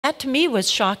that to me was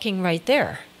shocking right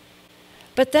there.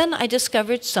 But then I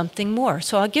discovered something more.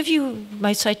 So I'll give you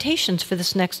my citations for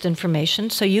this next information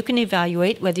so you can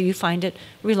evaluate whether you find it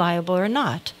reliable or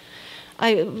not.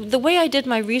 The way I did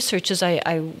my research is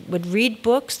I would read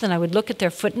books, then I would look at their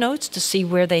footnotes to see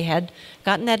where they had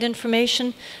gotten that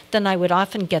information. Then I would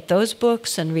often get those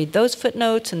books and read those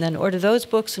footnotes, and then order those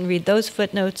books and read those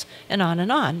footnotes, and on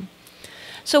and on.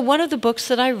 So one of the books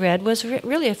that I read was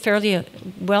really a fairly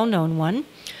well-known one,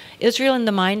 Israel in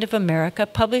the Mind of America,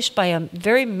 published by a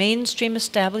very mainstream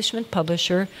establishment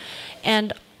publisher,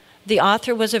 and the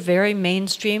author was a very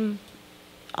mainstream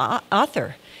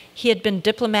author. He had been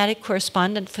diplomatic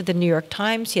correspondent for the New York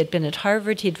Times. He had been at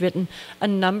Harvard. He had written a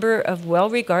number of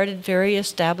well-regarded, very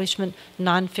establishment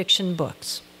nonfiction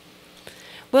books.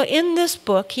 Well, in this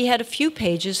book, he had a few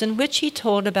pages in which he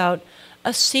told about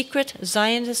a secret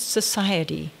Zionist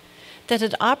society that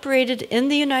had operated in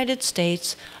the United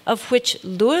States, of which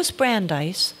Louis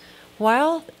Brandeis,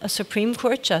 while a Supreme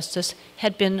Court justice,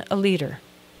 had been a leader.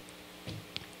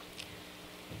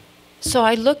 So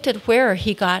I looked at where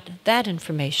he got that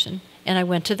information, and I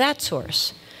went to that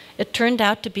source. It turned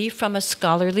out to be from a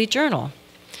scholarly journal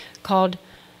called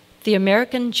the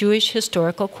American Jewish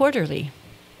Historical Quarterly,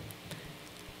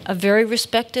 a very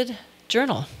respected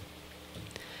journal.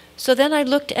 So then I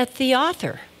looked at the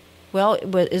author. Well,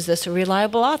 is this a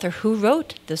reliable author? Who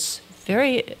wrote this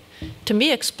very, to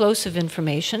me, explosive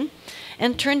information?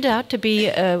 And turned out to be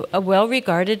a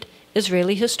well-regarded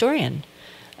Israeli historian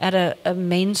at a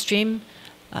mainstream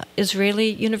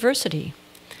Israeli university.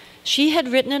 She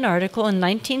had written an article in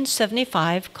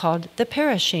 1975 called The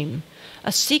Parashim,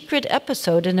 a secret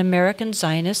episode in American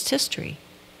Zionist history.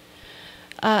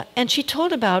 And she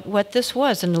told about what this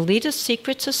was, an elitist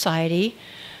secret society.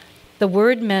 The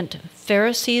word meant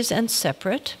Pharisees and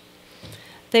separate.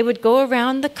 They would go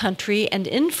around the country and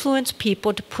influence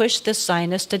people to push this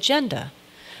Zionist agenda.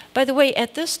 By the way,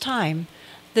 at this time,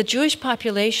 the Jewish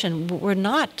population were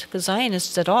not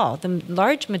Zionists at all. The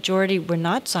large majority were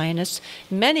not Zionists.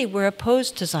 Many were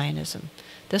opposed to Zionism.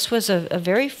 This was a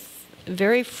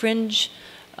very fringe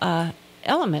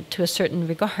element to a certain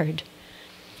regard.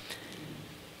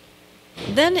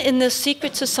 Then in this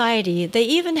secret society, they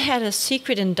even had a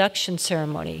secret induction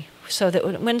ceremony, so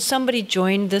that when somebody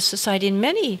joined this society,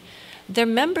 and their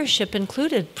membership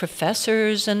included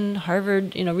professors and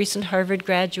Harvard, recent Harvard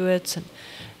graduates, and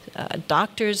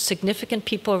doctors, significant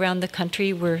people around the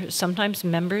country were sometimes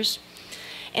members.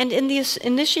 And in this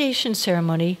initiation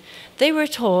ceremony, they were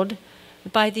told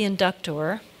by the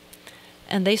inductor,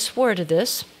 and they swore to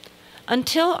this,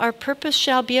 "Until our purpose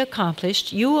shall be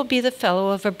accomplished, you will be the fellow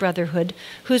of a brotherhood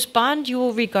whose bond you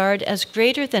will regard as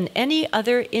greater than any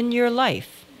other in your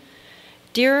life,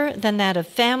 dearer than that of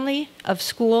family, of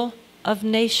school, of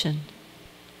nation."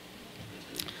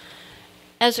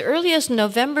 As early as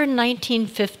November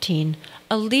 1915,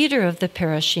 a leader of the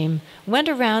Parashim went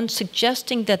around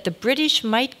suggesting that the British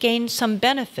might gain some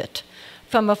benefit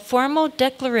from a formal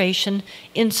declaration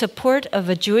in support of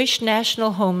a Jewish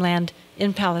national homeland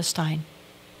in Palestine.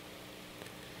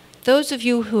 Those of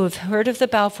you who have heard of the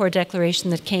Balfour Declaration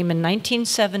that came in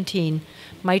 1917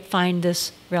 might find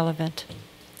this relevant.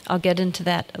 I'll get into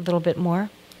that a little bit more.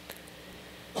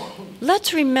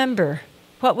 Let's remember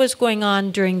what was going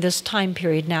on during this time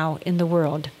period now in the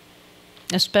world,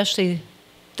 especially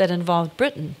that involved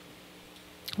Britain.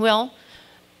 Well,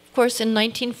 of course, in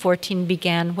 1914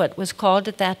 began what was called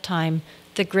at that time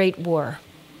the Great War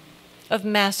of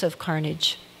massive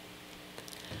carnage.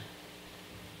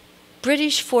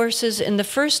 British forces in the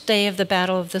first day of the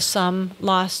Battle of the Somme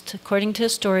lost, according to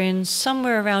historians,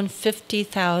 somewhere around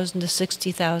 50,000 to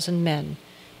 60,000 men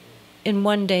in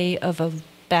one day of a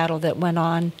battle that went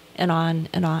on and on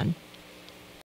and on.